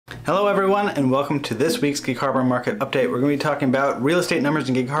Hello everyone and welcome to this week's Gig Harbor Market Update. We're going to be talking about real estate numbers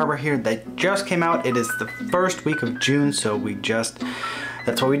in Gig Harbor here that just came out. It is the first week of June, so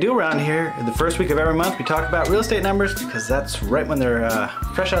that's what we do around here. The first week of every month we talk about real estate numbers because that's right when they're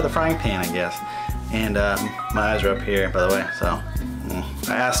fresh out of the frying pan, I guess. And my eyes are up here, by the way, so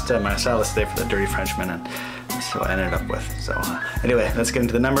I asked my stylist today for the Dirty Frenchman and that's what I ended up with. So anyway, let's get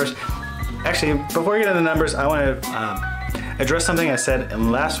into the numbers. Actually, before we get into the numbers, I want to address something I said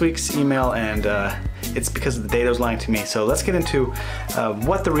in last week's email, and it's because the data was lying to me. So let's get into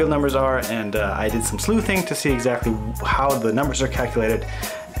what the real numbers are, and I did some sleuthing to see exactly how the numbers are calculated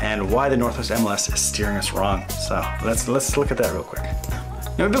and why the Northwest MLS is steering us wrong. So let's look at that real quick.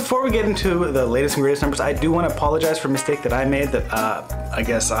 Now, before we get into the latest and greatest numbers, I do want to apologize for a mistake that I made that I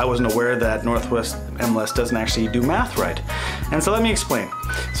guess I wasn't aware that Northwest MLS doesn't actually do math right. And so let me explain.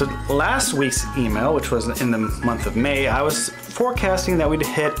 So last week's email, which was in the month of May, I was forecasting that we'd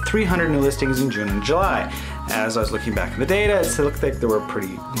hit 300 new listings in June and July. As I was looking back at the data, it looked like there were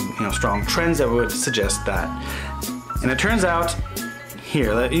pretty strong trends that would suggest that. And it turns out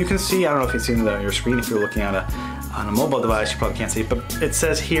here, you can see, I don't know if you can see on your screen if you're looking at on a mobile device, you probably can't see, but it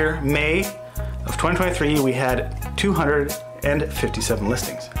says here, May of 2023, we had 257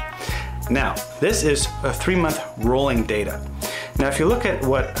 listings. Now, this is a 3-month rolling data. Now, if you look at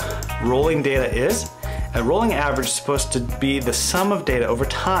what rolling data is, a rolling average is supposed to be the sum of data over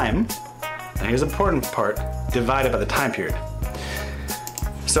time, and here's the important part, divided by the time period.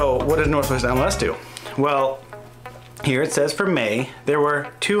 So what does Northwest MLS do? Well, here it says for May, there were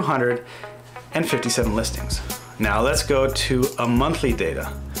 257 listings. Now let's go to a monthly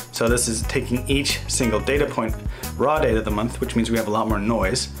data. So this is taking each single data point, raw data of the month, which means we have a lot more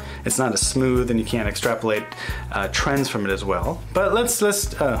noise. It's not as smooth and you can't extrapolate trends from it as well. But I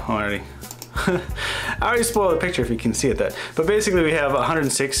already spoiled the picture if you can see it that. But basically we have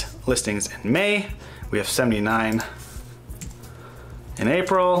 106 listings in May, we have 79 in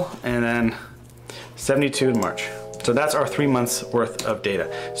April, and then 72 in March. So that's our 3 months worth of data.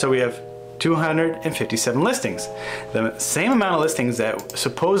 So we have 257 listings, the same amount of listings that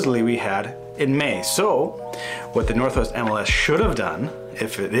supposedly we had in May. So what the Northwest MLS should have done,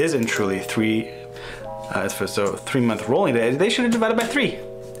 if it is in truly 3-month rolling data, they should have divided by 3.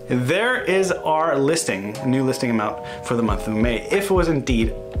 There is our new listing amount for the month of May, if it was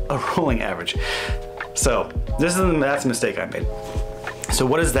indeed a rolling average. So that's a mistake I made. So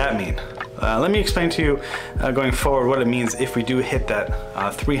what does that mean? Let me explain to you going forward what it means if we do hit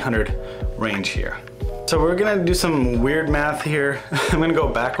that 300 range here. So we're gonna do some weird math here. I'm gonna go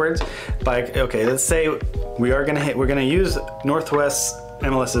backwards. Okay, let's say we're gonna use Northwest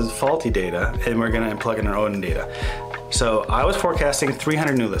MLS's faulty data and we're gonna plug in our own data. So I was forecasting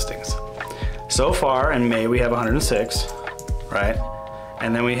 300 new listings. So far in May we have 106, right?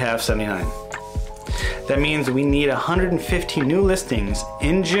 And then we have 79. That means we need 150 new listings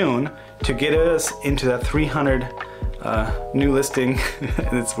in June to get us into that 300 new listing.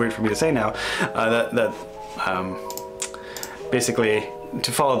 It's weird for me to say now. Basically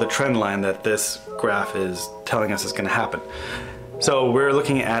to follow the trend line that this graph is telling us is going to happen. So we're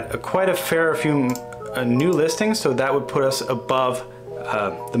looking at quite a fair few new listings, so that would put us above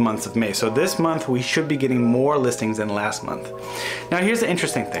the month of May. So this month we should be getting more listings than last month. Now here's the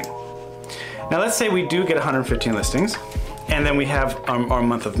interesting thing. Now let's say we do get 115 listings, and then we have our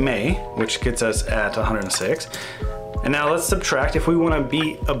month of May, which gets us at 106. And now let's subtract, if we want to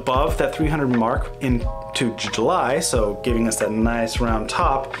be above that 300 mark into July, so giving us that nice round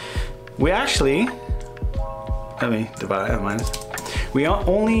top, we actually, let me divide, minus, we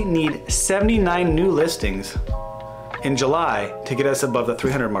only need 79 new listings in July to get us above the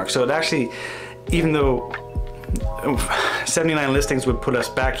 300 mark. So it actually, even though 79 listings would put us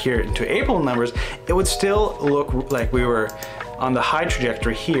back here into April numbers, it would still look like we were on the high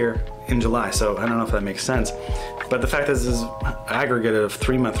trajectory here in July. So I don't know if that makes sense, but the fact that this is aggregate of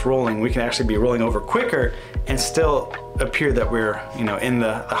 3-month rolling, we can actually be rolling over quicker and still appear that we're in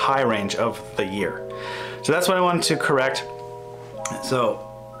the high range of the year. So that's what I wanted to correct. So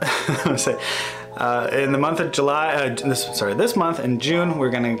in the month of July, this month in June, we're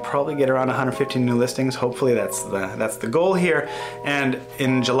gonna probably get around 115 new listings. Hopefully that's the goal here. And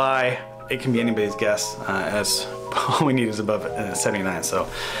in July, it can be anybody's guess, as all we need is above 79. So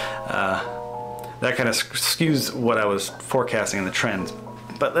that kind of skews what I was forecasting in the trends.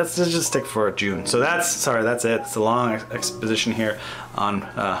 But let's just stick for June. So that's it. It's a long exposition here on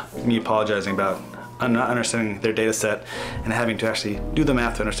me apologizing about not understanding their data set and having to actually do the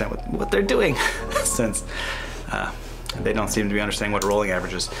math to understand what they're doing since They don't seem to be understanding what a rolling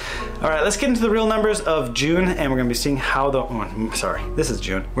average is. All right, let's get into the real numbers of June, and we're gonna be seeing how this is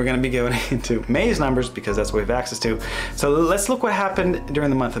June. We're gonna be going into May's numbers because that's what we have access to. So let's look what happened during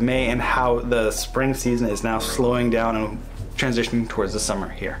the month of May and how the spring season is now slowing down and transitioning towards the summer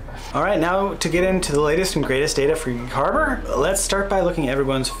here. All right, now to get into the latest and greatest data for Gig Harbor, let's start by looking at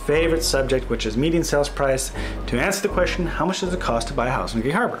everyone's favorite subject, which is median sales price, to answer the question, how much does it cost to buy a house in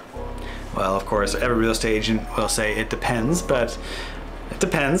Gig Harbor? Well, of course, every real estate agent will say it depends, but it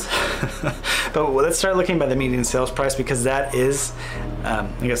depends. But let's start looking by the median sales price because that is, I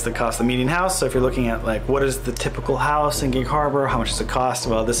guess, the cost of the median house. So if you're looking at like, what is the typical house in Gig Harbor? How much does it cost?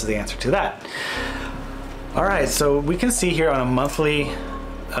 Well, this is the answer to that. All right, so we can see here on a monthly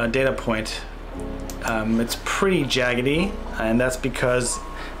data point, it's pretty jaggedy, and that's because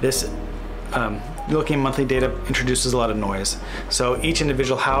this looking at monthly data introduces a lot of noise. So each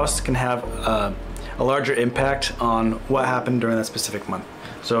individual house can have a larger impact on what happened during that specific month.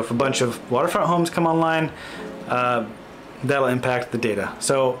 So if a bunch of waterfront homes come online, that'll impact the data.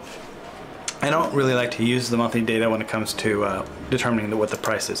 So I don't really like to use the monthly data when it comes to determining what the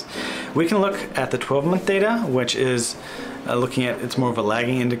price is. We can look at the 12-month data, which is looking at, it's more of a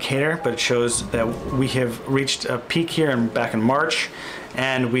lagging indicator, but it shows that we have reached a peak here back in March,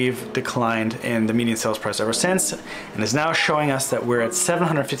 and we've declined in the median sales price ever since, and is now showing us that we're at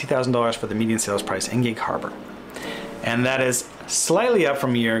 $750,000 for the median sales price in Gig Harbor. And that is slightly up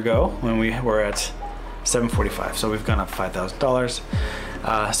from a year ago when we were at $745,000. So we've gone up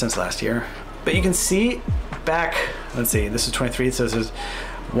 $5,000 since last year. But you can see back, let's see, this is 23, so this is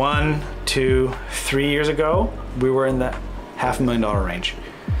 1, 2, 3 years ago, we were in the $500,000 range.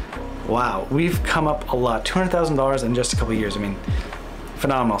 Wow, we've come up a lot, $200,000 in just a couple of years. I mean,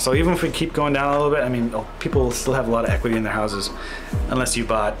 phenomenal. So even if we keep going down a little bit, I mean, people still have a lot of equity in their houses, unless you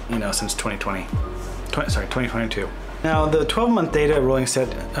bought, you know, since 2022. Now the 12-month data rolling set,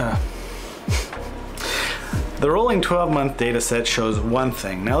 the rolling 12-month data set shows one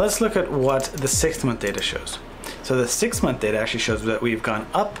thing. Now let's look at what the 6-month data shows. So the 6-month data actually shows that we've gone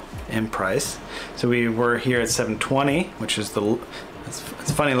up in price. So we were here at 720, which is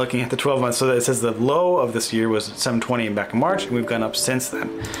it's funny looking at the 12 months. So that it says the low of this year was 720 back in March, and we've gone up since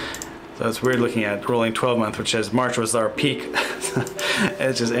then. So it's weird looking at rolling 12 month, which says March was our peak.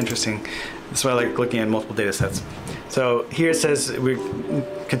 It's just interesting. That's why I like looking at multiple data sets. So here it says we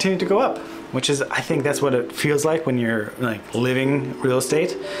continue to go up, which is, I think that's what it feels like when you're like living real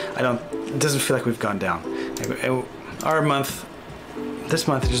estate. It doesn't feel like we've gone down. Our month, this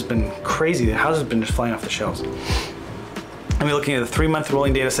month has just been crazy. The houses have been just flying off the shelves. And we're looking at the 3-month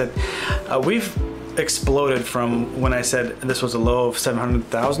rolling data set. We've exploded from when I said this was a low of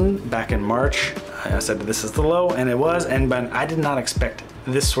 700,000 back in March. I said this is the low, and it was, but I did not expect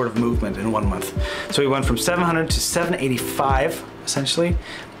this sort of movement in 1 month. So we went from 700 to 785 essentially,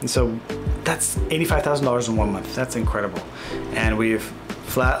 and so that's $85,000 in 1 month. That's incredible, and we've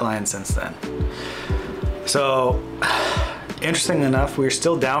flatlined since then. So interesting enough, we're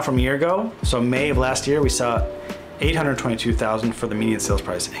still down from a year ago. So May of last year we saw $822,000 for the median sales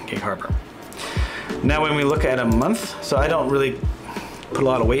price in Gig Harbor. Now when we look at a month, so I don't really put a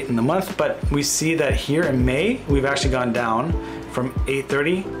lot of weight in the month, but we see that here in May we've actually gone down from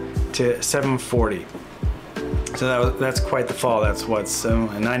 830 to 740. So that's quite the fall. That's what's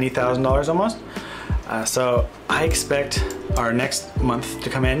 $90,000 almost. So I expect our next month to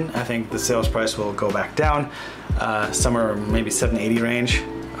come in. I think the sales price will go back down, somewhere maybe 780 range.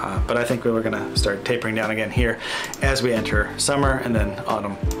 But I think we're gonna start tapering down again here as we enter summer and then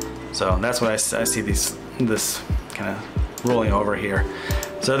autumn. So that's what I see this kind of rolling over here.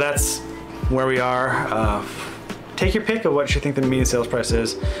 So that's where we are. Take your pick of what you think the median sales price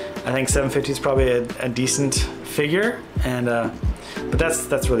is. I think 750 is probably a decent figure, and but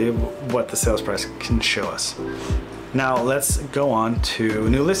that's really what the sales price can show us. Now let's go on to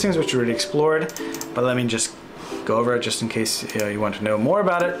new listings, which we already explored, but let me just go over it just in case you want to know more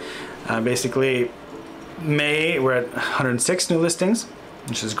about it. Basically, May we're at 106 new listings,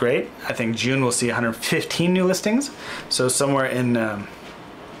 which is great. I think June we'll see 115 new listings. So somewhere in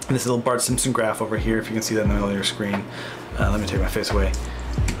this little Bart Simpson graph over here, if you can see that in the middle of your screen. Let me take my face away.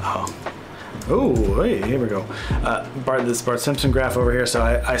 Oh, hey, here we go. This Bart Simpson graph over here. So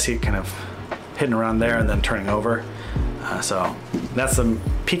I see it kind of hitting around there and then turning over. So that's the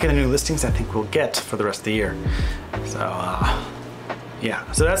peak of the new listings I think we'll get for the rest of the year. So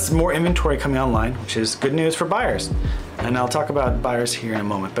yeah, so that's more inventory coming online, which is good news for buyers. And I'll talk about buyers here in a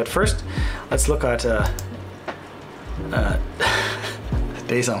moment. But first, let's look at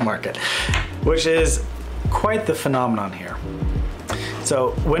days on market, which is quite the phenomenon here.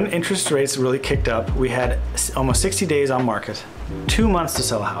 So when interest rates really kicked up, we had almost 60 days on market, 2 months to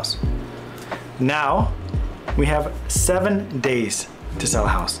sell a house. Now we have 7 days to sell a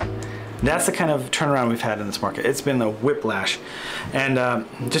house. That's the kind of turnaround we've had in this market. It's been a whiplash. And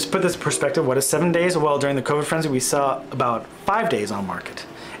just to put this in perspective, what is 7 days? Well, during the COVID frenzy, we saw about 5 days on market.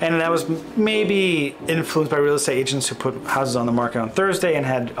 And that was maybe influenced by real estate agents who put houses on the market on Thursday and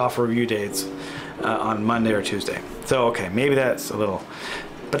had offer review dates on Monday or Tuesday. So, okay, maybe that's a little,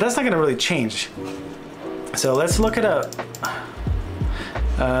 but that's not gonna really change. So let's look at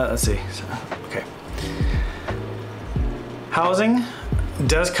let's see, okay. Housing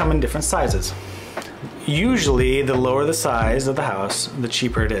does come in different sizes. Usually the lower the size of the house, the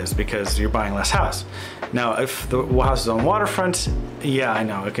cheaper it is because you're buying less house. Now, if the house is on waterfront, yeah, I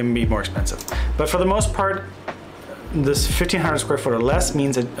know, it can be more expensive. But for the most part, this 1,500 square foot or less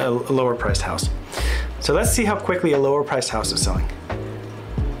means a lower priced house. So let's see how quickly a lower priced house is selling.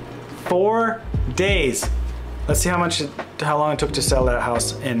 4 days. Let's see how long it took to sell that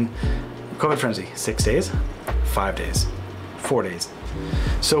house in COVID frenzy. 6 days, 5 days, 4 days.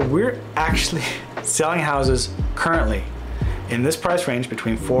 So we're actually selling houses currently in this price range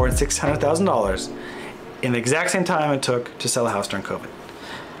between $400,000 and $600,000 in the exact same time it took to sell a house during COVID.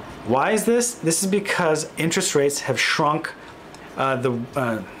 Why is this? This is because interest rates have shrunk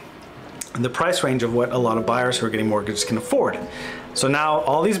the price range of what a lot of buyers who are getting mortgages can afford. So now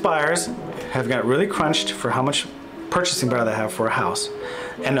all these buyers have got really crunched for how much purchasing power they have for a house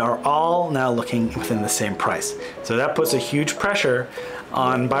and are all now looking within the same price. So that puts a huge pressure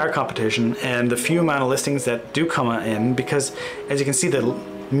on buyer competition and the few amount of listings that do come in, because as you can see, the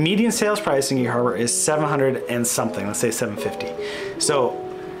median sales price in Gig Harbor is 700 and something, let's say 750. So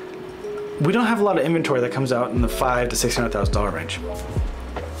we don't have a lot of inventory that comes out in the $500,000 to $600,000 range.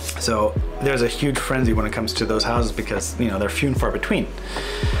 So there's a huge frenzy when it comes to those houses because, you know, they're few and far between.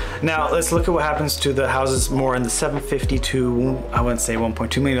 Now let's look at what happens to the houses more in the 750 to, I wouldn't say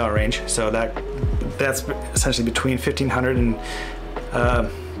 $1.2 million range. So that's essentially between 1,500 and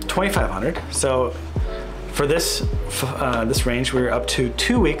 2,500. So for this range, we're up to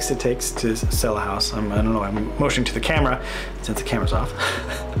 2 weeks it takes to sell a house. I don't know, I'm motioning to the camera since the camera's off.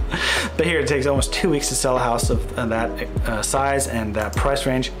 But here it takes almost 2 weeks to sell a house of that size and that price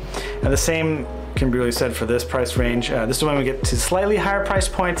range. And the same can be really said for this price range. This is when we get to slightly higher price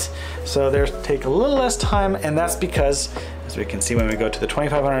points. So they take a little less time, and that's because, as we can see when we go to the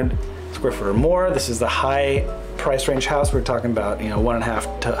 2,500 square foot or more, this is the high price range house. We're talking about, you know,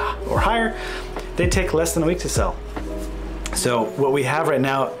 1.5 to or higher. They take less than a week to sell. So what we have right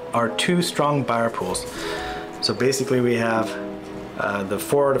now are 2 strong buyer pools. So basically we have the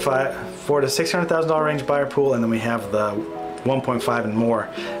 $400,000 to $600,000 range buyer pool, and then we have the 1.5 and more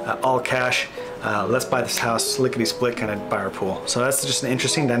all cash, let's buy this house lickety split kind of buyer pool. So that's just an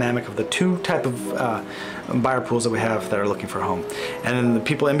interesting dynamic of the 2 type of buyer pools that we have that are looking for a home. And then the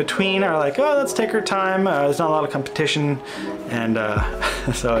people in between are like, oh, let's take our time, there's not a lot of competition, and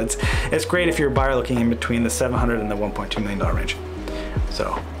so it's great if you're a buyer looking in between the 700 and the 1.2 million dollar range.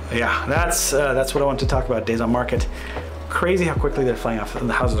 So yeah, that's what I want to talk about. Days on market. Crazy how quickly they're flying off,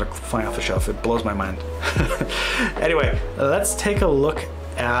 the houses are flying off the shelf. It blows my mind. Anyway, let's take a look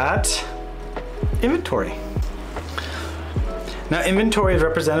at inventory. Now, inventory is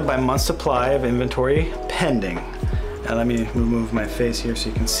represented by month's supply of inventory pending. Now, let me move my face here so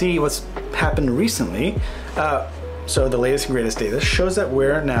you can see what's happened recently. So the latest and greatest data shows that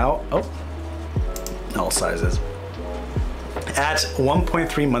we're now, all sizes, at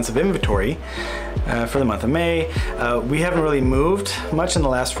 1.3 months of inventory for the month of May. We haven't really moved much in the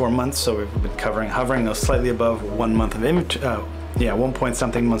last 4 months, so we've been hovering slightly above 1 month of inventory. 1 point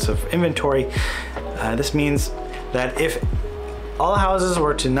something months of inventory. This means that if all houses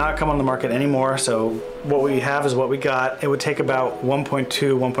were to not come on the market anymore, so what we have is what we got, it would take about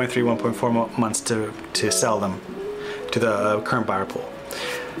 1.2, 1.3, 1.4 months to sell them to the current buyer pool.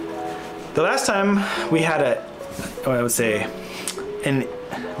 The last time we had I would say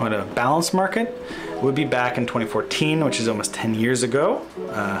a balanced market would be back in 2014, which is almost 10 years ago.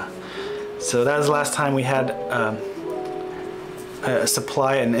 So that was the last time we had a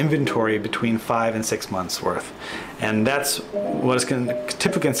supply and inventory between 5 and 6 months worth. And that's what is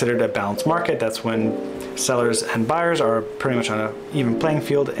typically considered a balanced market. That's when sellers and buyers are pretty much on an even playing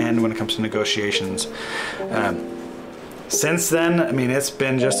field, and when it comes to negotiations. Since then, I mean, it's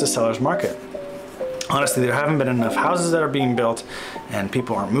been just a seller's market. Honestly, there haven't been enough houses that are being built, and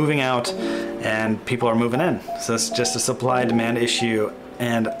people aren't moving out, and people are moving in. So it's just a supply-demand issue,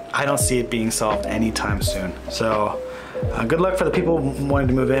 and I don't see it being solved anytime soon. So good luck for the people wanting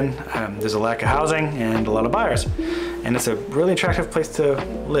to move in. There's a lack of housing and a lot of buyers. and it's a really attractive place to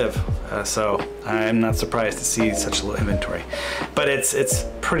live. So I'm not surprised to see such low inventory. But it's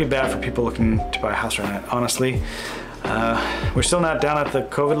pretty bad for people looking to buy a house right now, honestly. We're still not down at the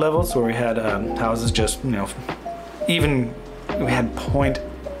COVID levels where we had houses just, you know, even we had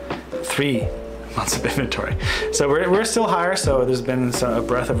 0.3 months of inventory. So we're still higher, so there's been a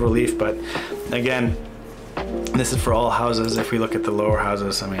breath of relief, but again, this is for all houses. If we look at the lower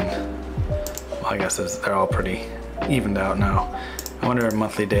houses, I mean, well, I guess they're all pretty evened out now. I wonder if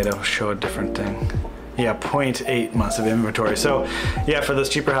monthly data will show a different thing. Yeah, 0.8 months of inventory. So yeah, for those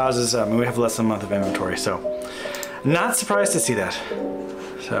cheaper houses, we have less than a month of inventory. So not surprised to see that.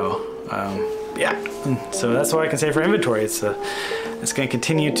 So yeah, so that's what I can say for inventory. It's going to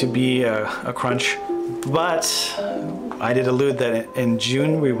continue to be a crunch, but I did allude that in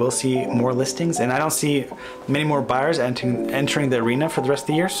June we will see more listings, and I don't see many more buyers entering the arena for the rest of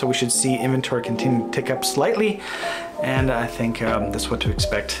the year, so we should see inventory continue to tick up slightly, and I think that's what to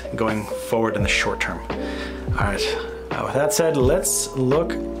expect going forward in the short term. All right, with that said, let's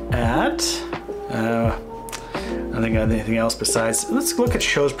look at I think anything else besides, let's look at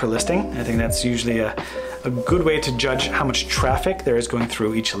shows per listing. I think that's usually a good way to judge how much traffic there is going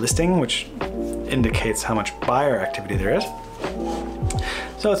through each listing, which indicates how much buyer activity there is.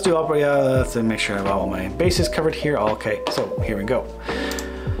 So let's do let's make sure I have all my bases covered here. Okay, so here we go.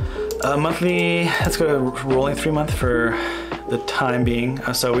 Monthly, let's go to rolling 3 month for the time being.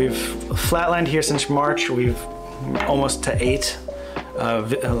 So we've flatlined here since March. We've almost to 8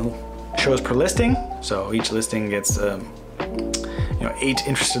 shows per listing. So each listing gets you know, 8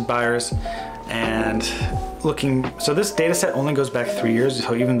 interested buyers. And looking, so this data set only goes back 3 years.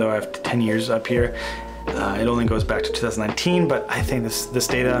 So even though I have 10 years up here, it only goes back to 2019. But I think this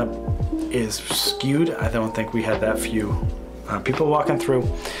data is skewed. I don't think we had that few people walking through,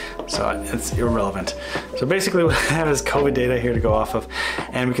 so it's irrelevant. So basically what I have is COVID data here to go off of,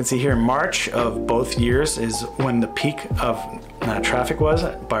 and we can see here March of both years is when the peak of traffic was,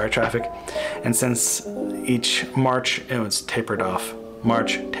 buyer traffic, and since each March it was tapered off.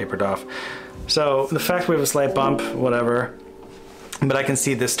 March tapered off. So the fact we have a slight bump, whatever, but I can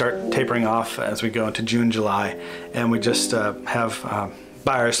see this start tapering off as we go into June, July, and we just have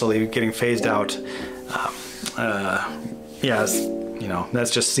buyers slowly getting phased out. Yeah, you know, that's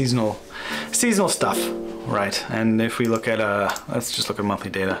just seasonal stuff, right? And if we look at, let's just look at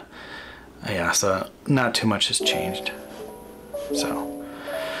monthly data. Yeah, so not too much has changed. So,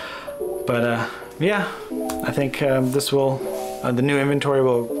 but yeah, I think this will, the new inventory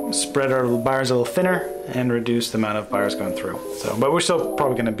will spread our buyers a little thinner and reduce the amount of buyers going through. So, but we're still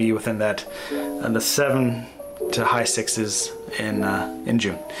probably going to be within that, the 7 to high 6s in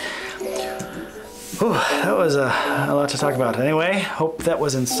June. Oh, that was a lot to talk about. Anyway, hope that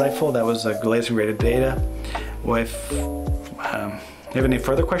was insightful. That was latest and greatest data. If you have any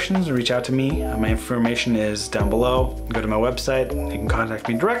further questions, reach out to me. My information is down below. Go to my website. You can contact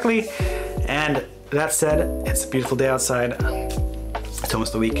me directly. And that said, it's a beautiful day outside. It's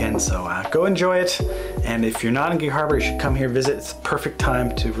almost the weekend, so go enjoy it. And if you're not in Gig Harbor, you should come here, visit. It's the perfect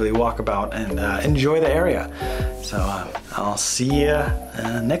time to really walk about and enjoy the area. So I'll see you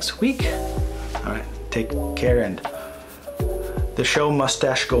next week. All right, take care, and the show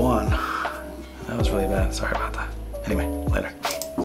mustache go on. That was really bad. Sorry about that. Anyway, later.